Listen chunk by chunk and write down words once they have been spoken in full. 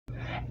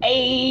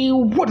Hey,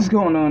 what is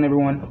going on,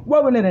 everyone?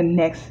 Welcome to the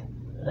next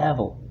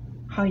level.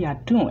 How y'all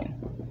doing?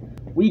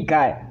 We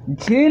got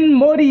Jin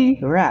Mori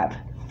rap,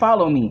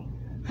 Follow Me,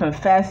 from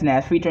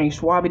Daddyphatsnaps featuring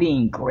Shwabadi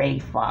and Gray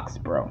Fox,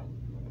 bro.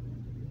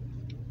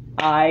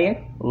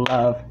 I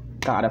love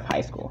God of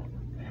High School.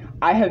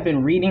 I have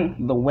been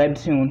reading the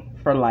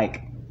webtoon for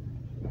like,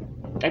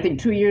 I think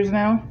 2 years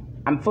now.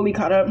 I'm fully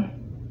caught up.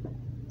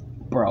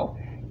 Bro,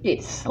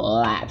 it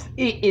slaps.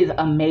 It is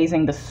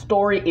amazing. The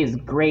story is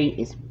great.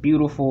 It's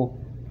beautiful.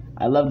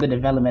 I love the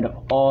development of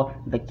all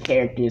the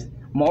characters.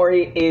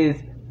 Mori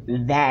is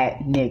that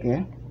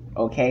nigga,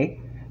 okay?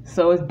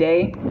 So is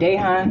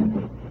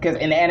Daehan, because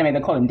in the anime they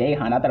call him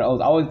Daehan. I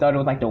always thought it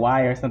was like the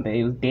Y or something.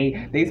 It was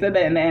They said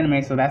that in the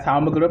anime, so that's how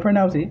I'm gonna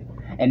pronounce it.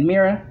 And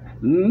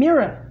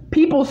Mira,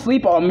 people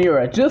sleep on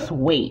Mira. Just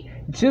wait.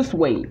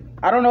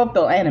 I don't know if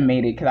they'll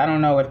animate it, because I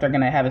don't know if they're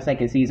gonna have a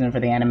second season for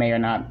the anime or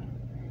not.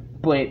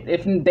 But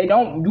if they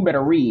don't, you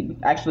better read.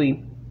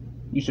 Actually,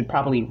 you should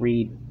probably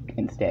read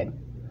instead.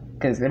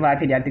 Because in my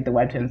opinion, I think the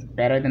webtoon's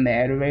better than the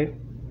anime.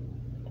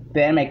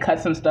 The anime cut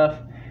some stuff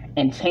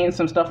and changed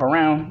some stuff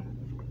around.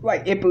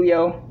 Like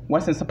Ippuyo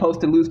wasn't supposed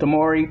to lose to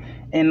Mori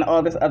and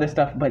all this other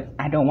stuff. But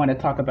I don't want to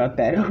talk about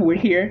that. We're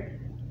here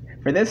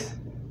for this.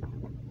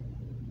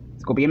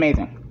 It's going to be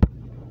amazing.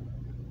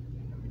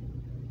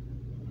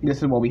 This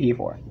is what we're here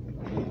for.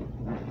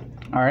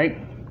 Alright.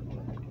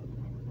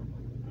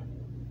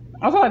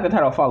 I also like the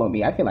title Follow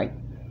Me. I definitely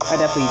feel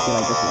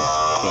like this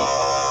is big.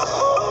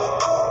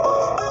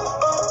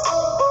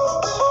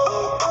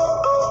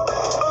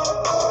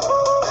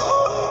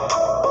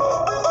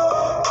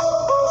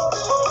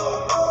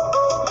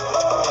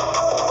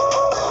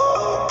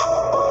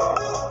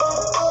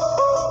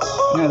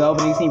 You know, the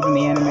opening scene from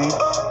the anime.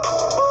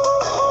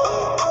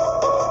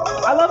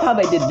 I love how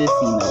they did this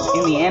scene though.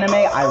 In the anime,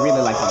 I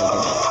really like how they did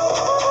this.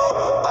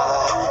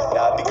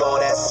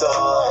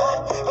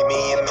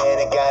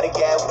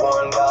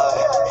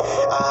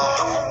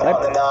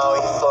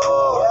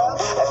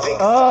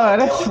 Oh,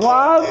 that's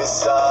Schwab.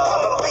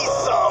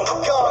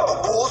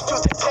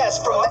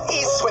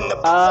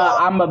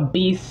 I'm a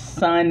beast,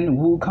 son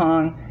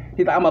Wukong.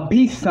 He's like, I'm a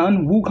beast,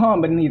 son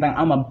Wukong, but then he's like,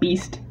 I'm a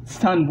beast,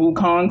 son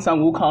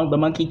Wukong, the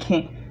Monkey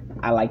King.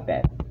 I like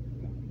that.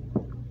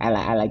 I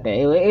like that.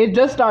 It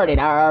just started.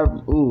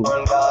 Ooh.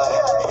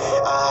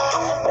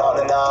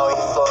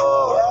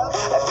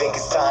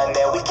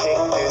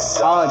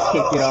 Oh, it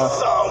kicked it off.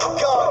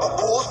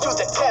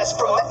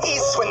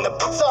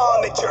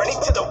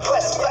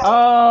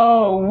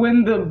 Oh,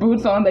 when the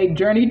boots on, they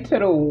journey to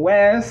the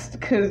west.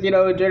 Cause you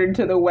know, journey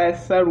to the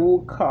west, son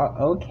Wukong.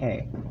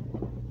 Okay.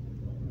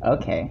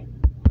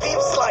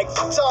 Beeps like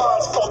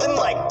batons, folding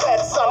like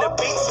pets on a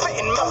beat,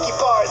 spitting monkey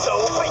bars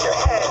over your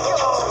head.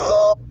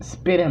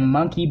 Spitting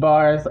monkey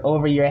bars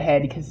over your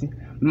head, because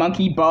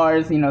monkey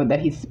bars, you know, that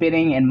he's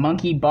spitting, and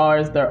monkey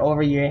bars, they're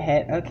over your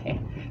head. Okay.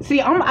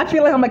 See, I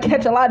feel like I'm gonna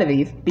catch a lot of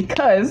these,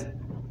 because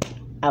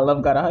I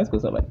love God of High School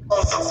so much.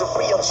 It's a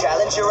real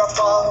challenge, you're a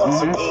fall.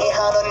 So you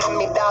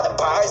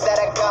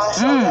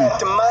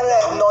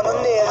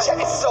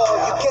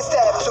can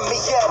step to me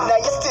yet, now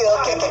you still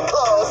can't get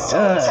close.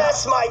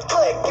 Touch my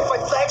click, if I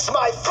flex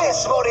my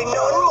fist, Mori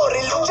non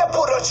Mori lucha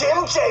puro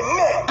Jim J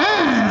man.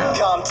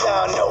 Calm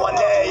down, no one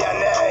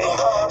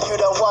you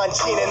don't want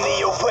Gene in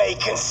the away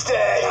can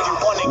stay. You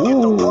wanna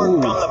get the work,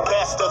 I'm the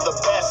best of the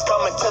best.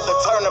 Coming to the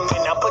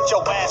tournament, now put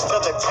your ass to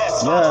the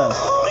test.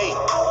 Me,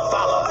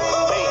 follow me.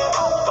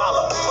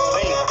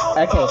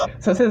 Okay,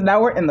 so since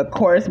now we're in the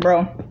chorus,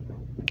 bro,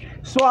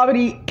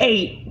 Shwabadi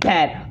ate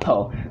that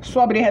hoe.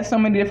 Shwabadi had so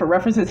many different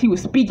references. He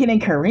was speaking in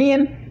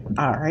Korean.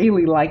 I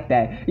really like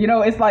that. You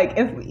know, it's like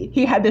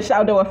he had the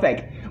Shadow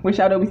effect. When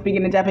Shadow be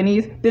speaking in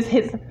Japanese, this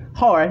hits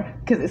hard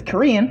because it's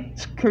Korean.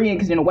 It's Korean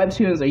because, you know,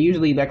 webtoons are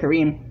usually they're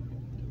Korean.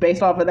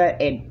 Based off of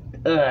that,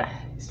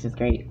 it's just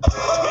great. This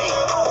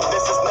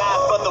is not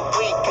for the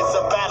weak. It's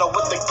a battle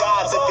with the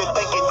gods. If you're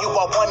thinking you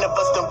are one of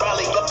us, then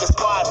rally up the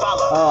squad.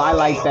 Oh, I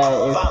like that.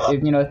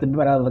 If you know, it's the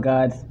battle of the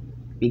gods,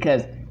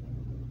 because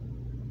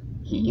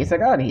he is a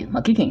god. He's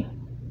Monkey King.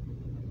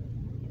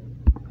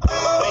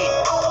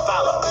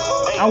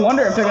 I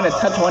wonder if they're gonna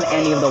touch on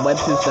any of the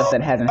webtoon stuff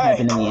that hasn't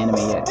happened in the anime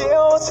yet. If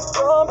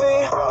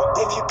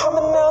you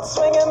coming out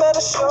swinging,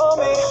 better show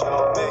me.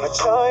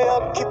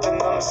 Keeping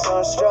them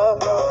starstruck.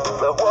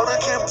 The world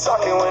keep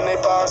talking when they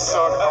bar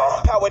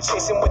suck. Power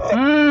chasing with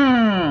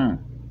the.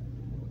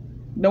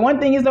 The one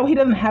thing is though, he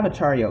doesn't have a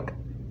Charyok.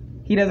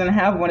 He doesn't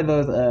have one of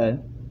those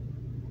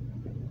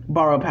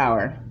borrow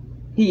power.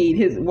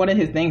 One of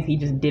his things, he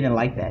just didn't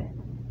like that.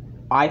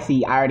 I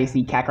already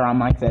see Kakarot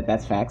mindset,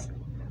 that's facts.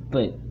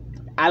 But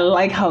I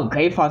like how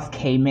Gray Fox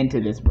came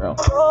into this, bro.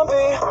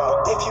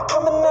 If you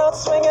coming out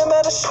swinging,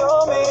 better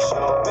show me.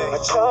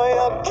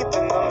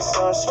 Keeping them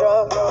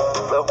starstruck.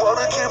 The world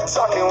keep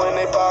talking when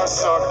they bar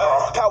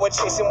suck. Power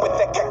chasing with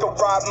that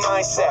Kakarot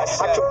mindset.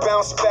 I could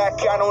bounce back,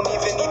 I don't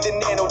even need the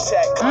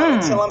nanotech.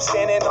 Until I'm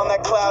standing on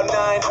that cloud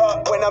 9.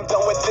 When I'm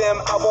done with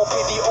them, I won't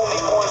be the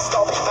only one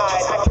stalking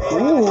eyed.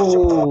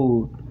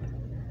 Ooh.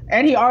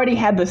 And he already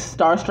had the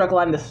starstruck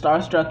line, the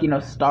starstruck,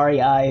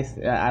 starry eyes.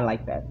 I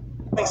like that.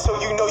 So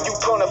you know you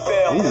gonna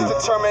fail.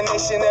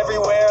 Determination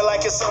everywhere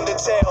like it's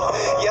Undertale.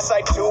 Yes,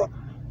 I do.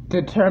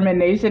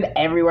 Determination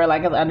everywhere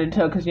like it's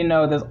Undertale, because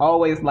there's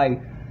always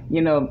like,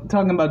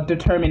 talking about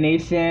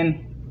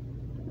determination.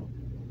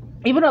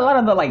 Even a lot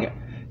of the like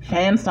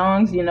fan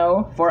songs,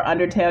 for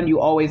Undertale, you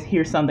always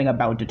hear something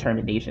about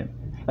determination.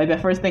 Like the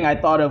first thing I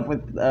thought of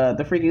with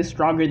the freaking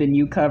Stronger Than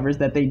You covers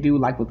that they do,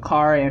 like with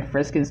Kara and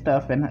Frisk and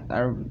stuff, and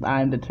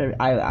I'm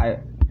determined.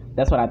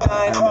 That's what I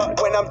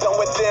thought. When I'm done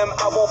with them,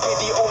 I won't be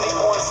the only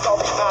one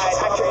starry-eyed.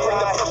 I can bring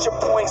the pressure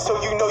point,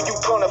 so you know you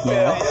gonna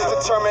fail.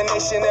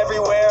 Determination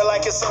everywhere,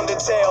 like it's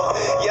Undertale.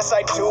 Yes,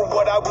 I do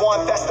what I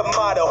want. That's the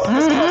motto.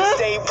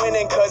 Stay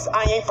winning, cause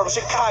I ain't from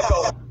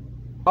Chicago.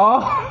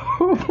 Oh.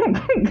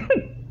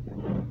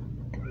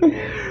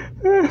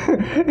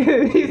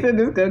 He said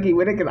this cookie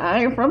with it because I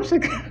ain't from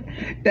Chicago.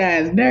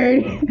 That's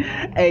dirty.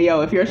 Hey,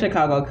 yo, if you're a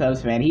Chicago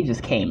Cubs fan, he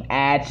just came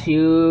at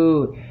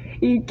you.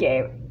 He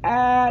came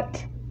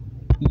at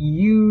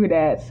you.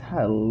 That's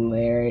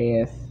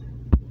hilarious.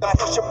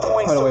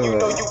 Hold on, wait.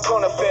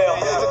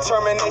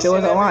 There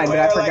was a line, but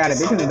I forgot it.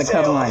 This is the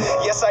Cub line.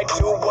 Yes, I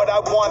do what I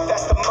want.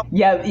 That's the motto.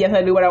 Yes,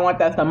 I do what I want.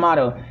 That's the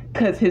motto.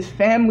 Because his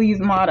family's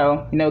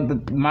motto,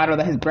 the motto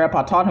that his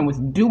grandpa taught him was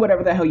do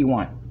whatever the hell you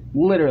want.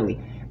 Literally.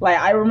 Like,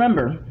 I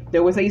remember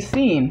there was a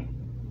scene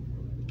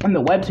in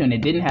the webtoon,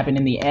 it didn't happen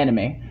in the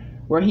anime,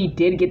 where he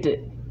did get to,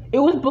 it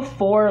was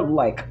before,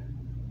 like,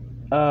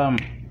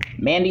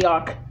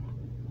 Mandiok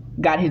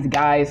got his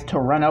guys to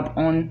run up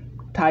on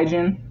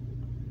Taijin,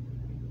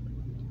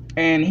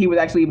 and he was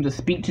actually able to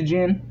speak to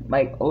Jin,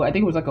 like, I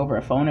think it was, like, over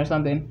a phone or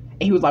something,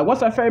 and he was like,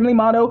 what's our family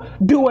motto?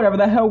 Do whatever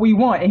the hell we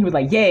want, and he was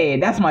like, yeah,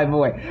 that's my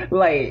boy,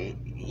 like,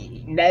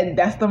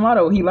 that's the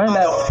motto. He learned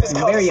that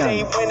very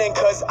young. Winning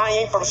cause I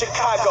ain't from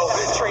Chicago.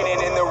 Training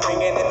in the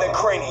ring and in the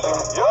cranium.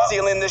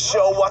 Stealing the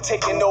show while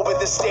taking over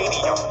the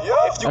stadium.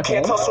 If you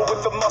can't tussle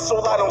with the muscle,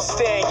 I don't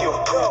stand you.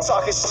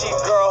 Talk is cheap,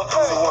 girl.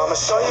 So I'ma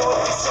show you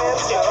what these fans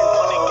do. If you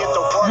wanna get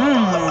the work,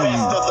 the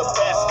best of the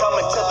best.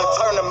 Coming to the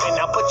tournament,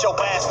 now put your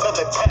ass to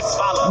the test.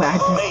 Follow I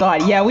just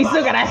thought, yeah, we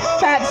still got a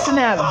fat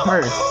snap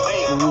verse.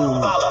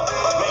 Ooh.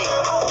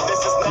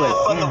 This is not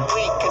for the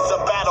weak. It's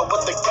a battle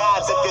with the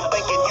gods. If you're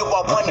thinking you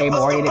are one Okay,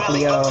 Mori to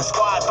Cleo. I'm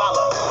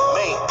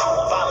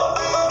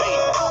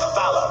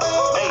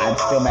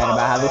still mad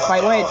about how this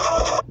fight went.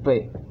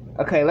 But,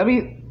 okay, let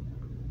me...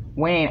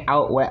 Wayne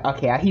out west.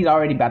 Okay, he's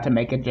already about to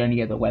make a Journey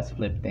of the West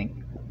flip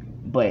thing.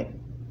 But,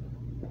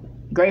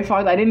 Gray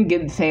Fox, I didn't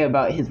get to say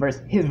about his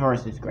verse. His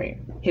verse is great.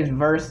 His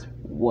verse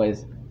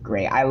was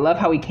great. I love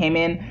how he came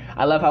in.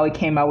 I love how he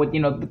came out with,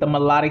 the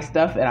melodic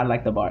stuff. And I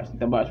like the bars.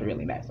 The bars are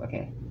really nice,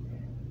 okay.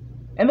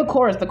 And the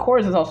chorus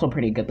is also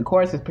pretty good. The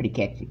chorus is pretty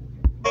catchy.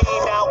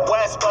 Out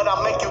west, but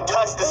I'll make you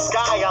touch the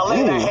sky. I'll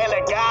lay the hand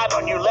of God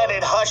on you, let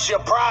it hush your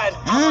pride.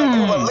 I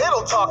do a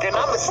little talking,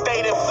 I'm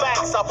stating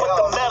facts. I'll put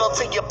the metal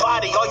to your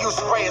body, all you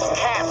spray is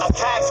caps.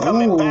 Attacks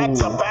coming back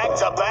to back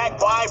to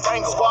back. Why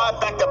rank squad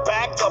back to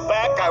back to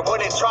back? I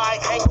wouldn't try,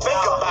 can't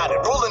think about it.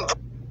 Ruling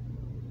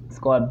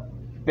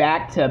Squad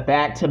back to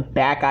back to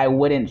back. I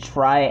wouldn't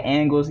try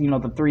angles,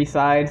 the three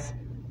sides.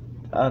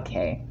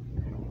 Okay.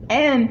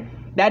 And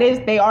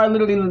they are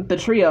literally the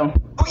trio.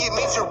 Ryu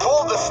means you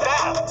rule the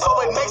staff,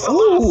 so it makes a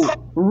lot of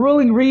sense.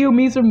 Ruling Ryu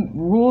means to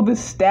rule the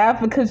staff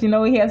because he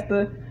has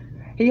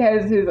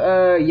his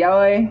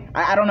yaoi.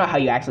 I don't know how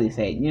you actually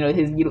say it.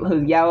 His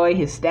yaoi,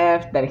 his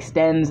staff that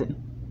extends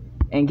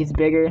and gets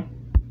bigger.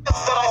 That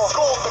I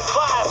schooled the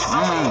class.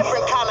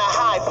 Different kind of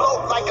high,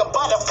 float like a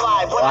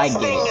butterfly. When I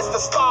sting, it's the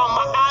star in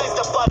my eyes,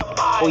 the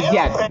butterfly. Oh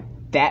yeah,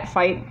 that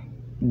fight,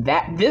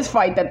 this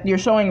fight that you're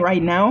showing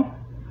right now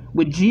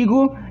with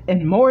Jigu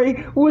and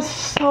Mori was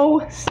so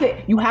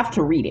sick. You have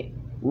to read it.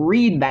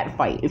 Read that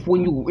fight. If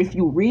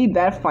you read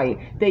that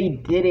fight, they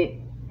did it.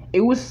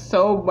 It was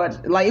so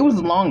much, like, it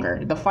was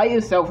longer. The fight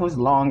itself was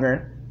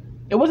longer.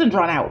 It wasn't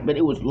drawn out, but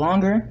it was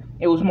longer.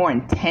 It was more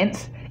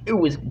intense. It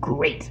was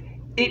great.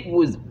 It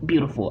was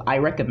beautiful. I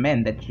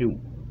recommend that you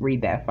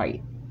read that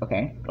fight,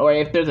 okay? Or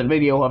if there's a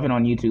video of it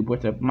on YouTube,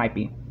 which there might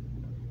be.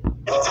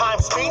 Time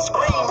speech,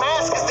 green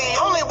mask is the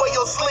only way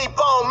you'll sleep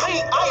on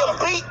me. I am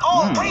beat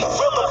on beat.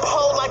 Will the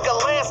pole like a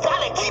lance,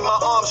 gotta keep my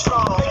arm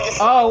strong.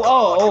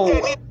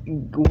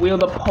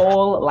 Wield the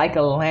pole like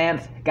a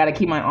lance, gotta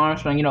keep my arm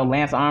strong.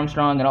 Lance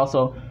Armstrong, and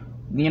also,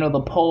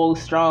 the pole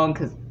strong,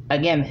 because,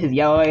 again, his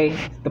yaoi,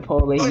 the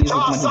pole that he uses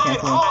when he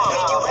transforms.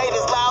 You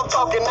haters loud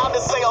talking, I'll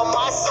just say on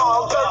my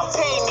song,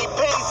 13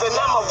 EPs and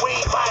I'm a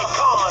weeb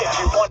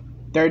icon.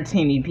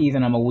 13 EPs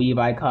and I'm a weeb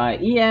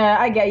icon. Yeah,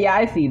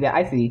 I see that.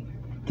 I see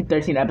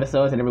 13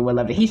 episodes and everyone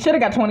loved it. He should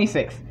have got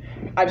 26.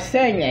 I'm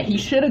saying that. He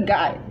should have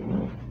got...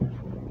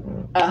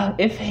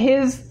 if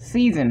his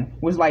season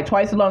was like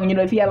twice as long,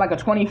 if he had like a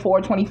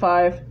 24,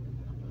 25,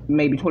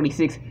 maybe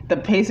 26, the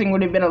pacing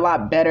would have been a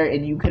lot better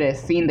and you could have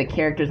seen the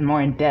characters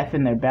more in depth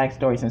in their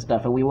backstories and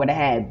stuff, and we would have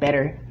had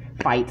better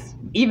fights.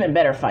 Even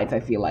better fights, I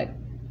feel like.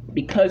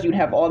 Because you'd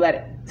have all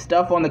that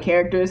stuff on the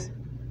characters,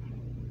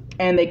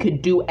 and they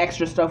could do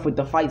extra stuff with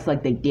the fights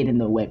like they did in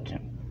the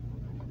webtoon.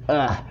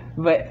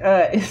 But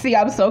see,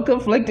 I'm so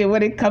conflicted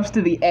when it comes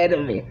to the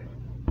anime.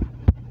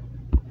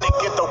 They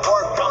get the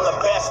work, I'm the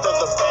best of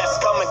the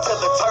best. Coming to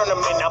the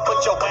tournament, now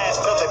put your ass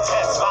to the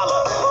test.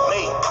 Follow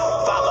me,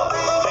 follow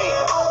me,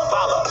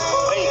 follow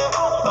me.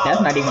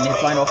 That's not even his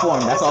final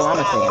form. That's all I'm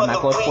gonna say. I'm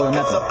not gonna spoil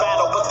nothing. It's a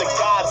battle with the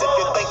gods. If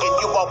you're thinking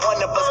you are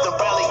one of us, then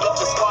rally up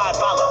the squad.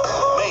 Follow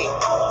me,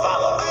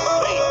 follow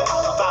me,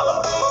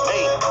 follow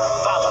me,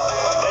 follow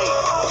me.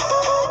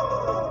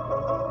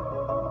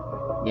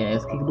 Yeah,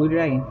 let's kick Blue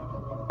Dragon.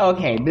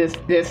 Okay, this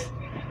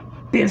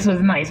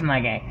was nice, my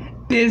guy.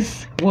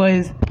 This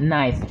was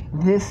nice.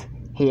 This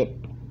hit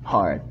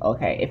hard.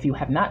 Okay, if you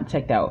have not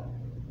checked out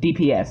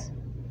DPS,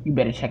 you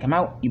better check him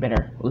out. You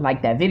better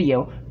like that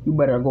video. You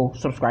better go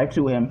subscribe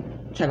to him.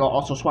 Check out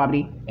also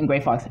Shwabadi and Gray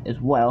Fox as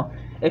well.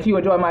 If you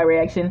enjoyed my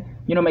reaction,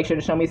 make sure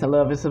to show me some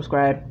love and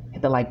subscribe.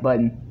 Hit the like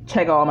button.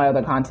 Check out all my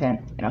other content.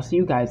 And I'll see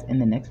you guys in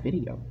the next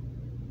video.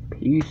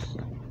 Peace.